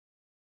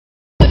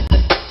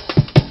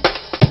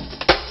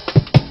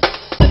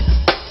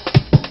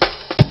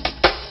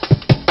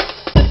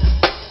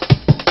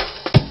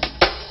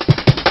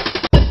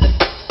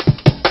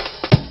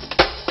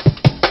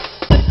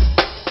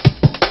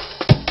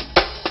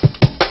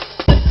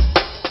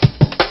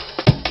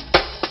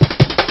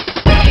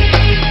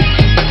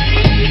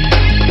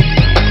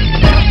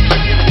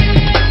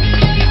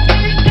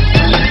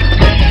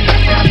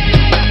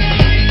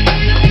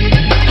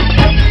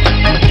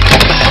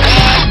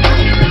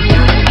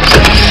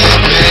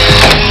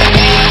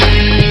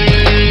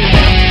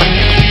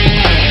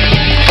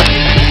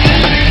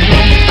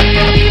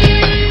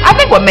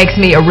makes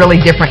me a really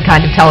different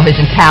kind of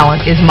television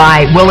talent is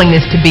my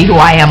willingness to be who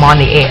I am on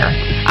the air.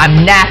 I'm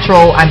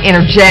natural, I'm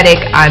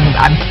energetic,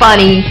 I'm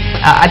funny.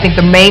 I think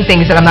the main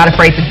thing is that I'm not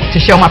afraid to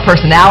show my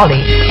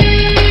personality.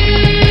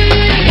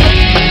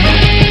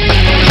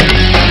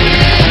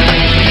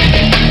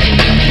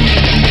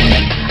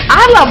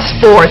 I love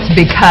sports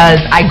because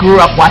I grew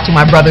up watching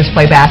my brothers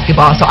play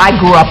basketball, so I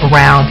grew up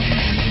around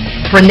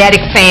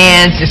frenetic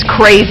fans, just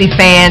crazy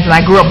fans, and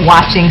I grew up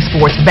watching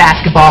sports,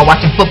 basketball,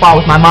 watching football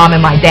with my mom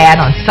and my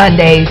dad on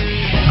Sundays,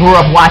 grew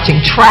up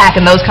watching track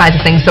and those kinds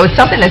of things, so it's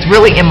something that's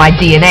really in my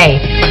DNA.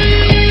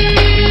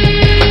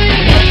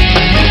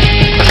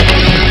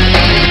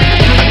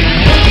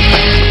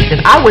 And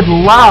I would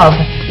love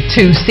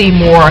to see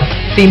more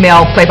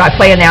female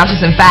play-by-play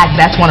announcers. In fact,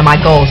 that's one of my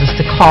goals, is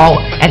to call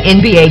an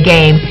NBA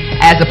game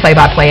as a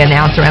play-by-play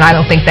announcer, and I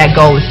don't think that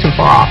goal is too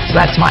far off, so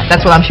that's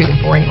what I'm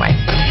shooting for anyway.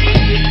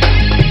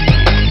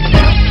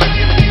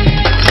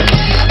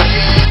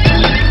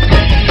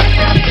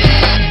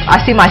 I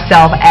see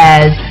myself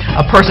as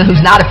a person who's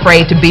not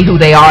afraid to be who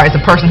they are, as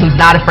a person who's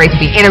not afraid to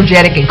be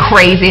energetic and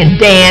crazy and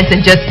dance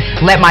and just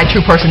let my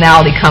true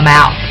personality come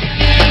out.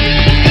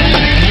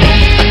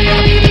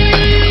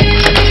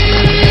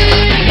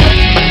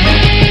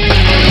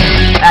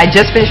 I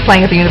just finished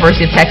playing at the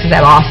University of Texas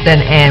at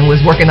Austin and was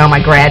working on my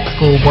grad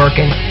school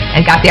work and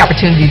got the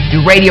opportunity to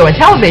do radio and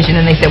television,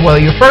 and they said, well,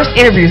 your first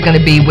interview is going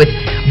to be with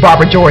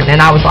Barbara Jordan.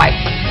 And I was like,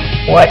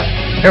 what?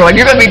 They're like,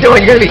 you're going to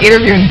be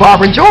interviewing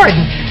Barbara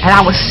Jordan. And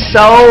I was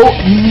so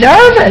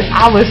nervous.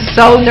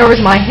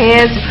 My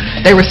hands,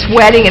 they were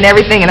sweating and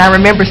everything. And I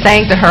remember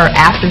saying to her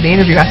after the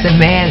interview, I said,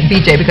 man,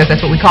 BJ, because that's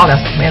what we called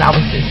us, man, I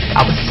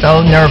was so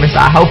nervous.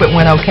 I hope it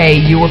went okay.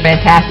 You were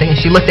fantastic. And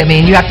she looked at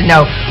me, and you have to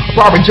know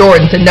Barbara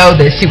Jordan to know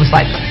this. She was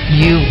like,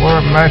 you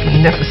were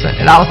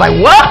magnificent. And I was like,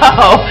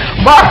 whoa,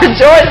 Barbara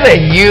Jordan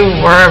said, you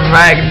were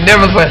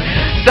magnificent.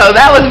 So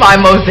that was my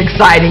most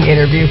exciting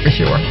interview for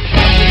sure.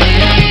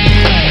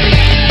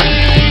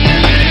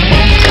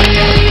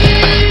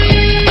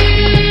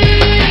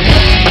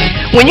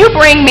 When you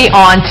bring me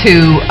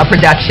onto a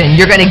production,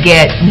 you're going to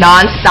get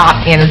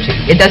non-stop energy.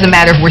 It doesn't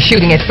matter if we're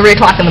shooting at 3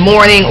 o'clock in the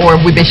morning or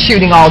if we've been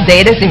shooting all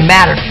day. It doesn't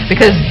matter,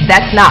 because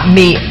that's not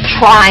me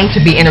trying to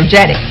be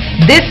energetic.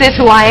 This is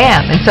who I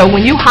am. And so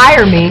when you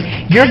hire me,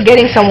 you're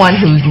getting someone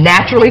who's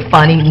naturally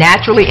funny,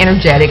 naturally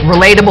energetic,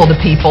 relatable to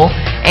people,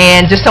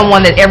 and just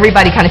someone that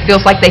everybody kind of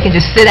feels like they can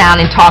just sit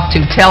down and talk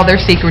to, tell their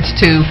secrets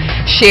to,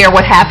 share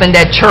what happened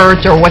at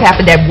church or what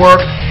happened at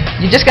work.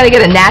 You're just going to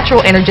get a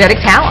natural,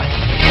 energetic talent.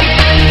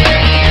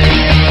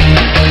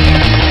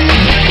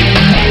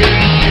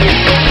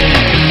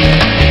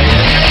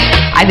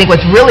 I think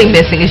what's really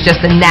missing is just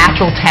the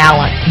natural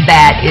talent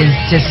that is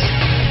just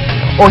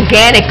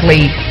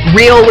organically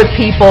real with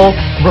people,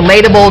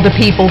 relatable to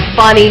people,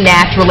 funny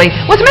naturally.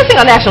 What's missing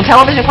on national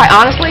television, quite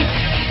honestly,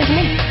 is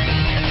me.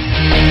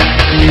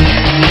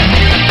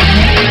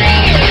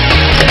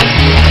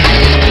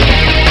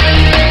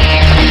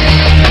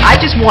 I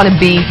just want to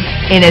be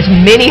in as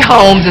many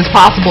homes as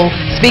possible,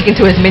 speaking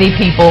to as many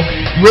people,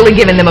 really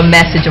giving them a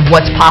message of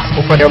what's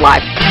possible for their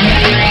life.